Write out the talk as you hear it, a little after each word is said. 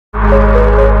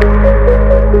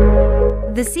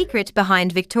The secret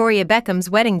behind Victoria Beckham's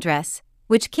wedding dress,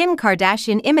 which Kim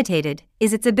Kardashian imitated,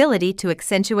 is its ability to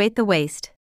accentuate the waist.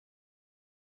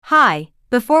 Hi,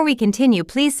 before we continue,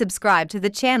 please subscribe to the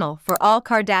channel for all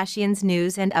Kardashians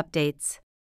news and updates.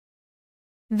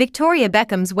 Victoria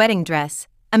Beckham's wedding dress,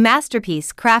 a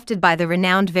masterpiece crafted by the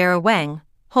renowned Vera Wang,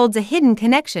 holds a hidden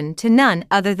connection to none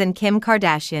other than Kim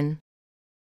Kardashian.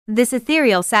 This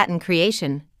ethereal satin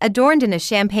creation, adorned in a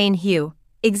champagne hue,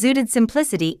 exuded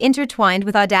simplicity intertwined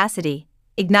with audacity,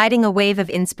 igniting a wave of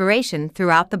inspiration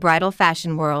throughout the bridal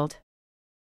fashion world.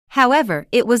 However,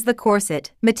 it was the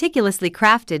corset, meticulously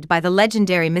crafted by the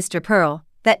legendary Mr. Pearl,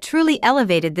 that truly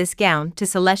elevated this gown to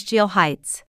celestial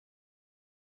heights.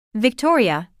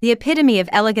 Victoria, the epitome of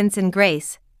elegance and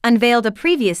grace, unveiled a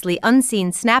previously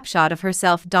unseen snapshot of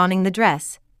herself donning the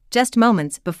dress, just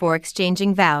moments before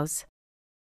exchanging vows.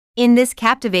 In this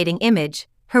captivating image,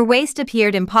 her waist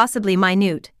appeared impossibly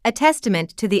minute, a testament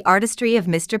to the artistry of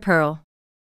Mr. Pearl.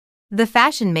 The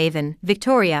fashion maven,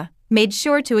 Victoria, made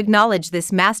sure to acknowledge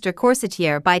this master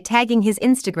corsetier by tagging his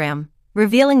Instagram,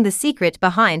 revealing the secret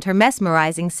behind her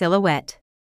mesmerizing silhouette.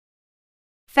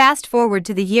 Fast forward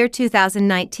to the year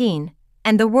 2019,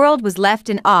 and the world was left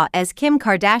in awe as Kim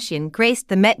Kardashian graced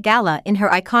the Met Gala in her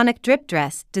iconic drip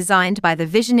dress designed by the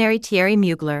visionary Thierry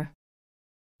Mugler.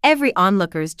 Every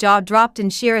onlooker's jaw dropped in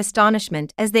sheer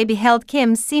astonishment as they beheld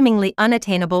Kim's seemingly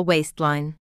unattainable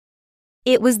waistline.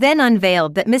 It was then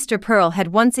unveiled that Mr. Pearl had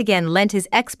once again lent his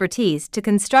expertise to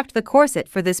construct the corset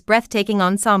for this breathtaking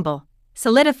ensemble,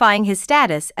 solidifying his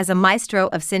status as a maestro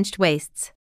of cinched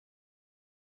waists.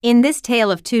 In this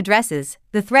tale of two dresses,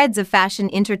 the threads of fashion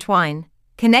intertwine,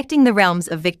 connecting the realms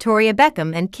of Victoria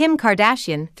Beckham and Kim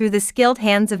Kardashian through the skilled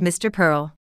hands of Mr.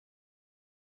 Pearl.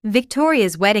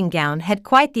 Victoria's wedding gown had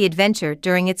quite the adventure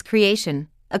during its creation,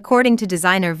 according to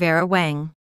designer Vera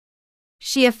Wang.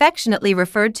 She affectionately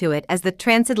referred to it as the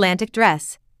transatlantic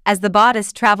dress, as the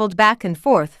bodice traveled back and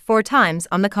forth 4 times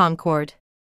on the Concorde.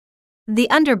 The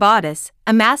underbodice,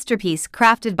 a masterpiece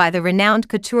crafted by the renowned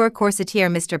couture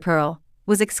corsetier Mr. Pearl,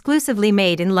 was exclusively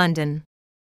made in London.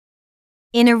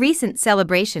 In a recent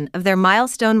celebration of their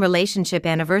milestone relationship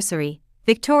anniversary,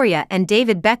 Victoria and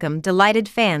David Beckham delighted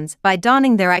fans by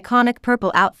donning their iconic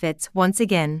purple outfits once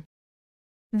again.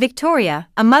 Victoria,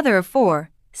 a mother of 4,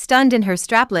 stunned in her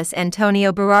strapless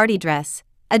Antonio Berardi dress,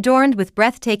 adorned with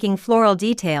breathtaking floral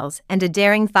details and a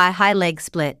daring thigh-high leg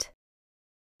split.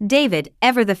 David,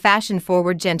 ever the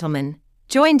fashion-forward gentleman,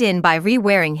 joined in by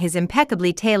re-wearing his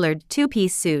impeccably tailored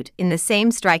 2-piece suit in the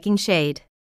same striking shade.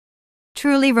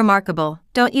 Truly remarkable,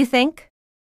 don't you think?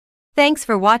 Thanks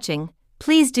for watching.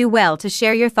 Please do well to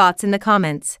share your thoughts in the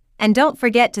comments, and don't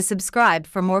forget to subscribe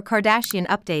for more Kardashian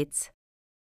updates.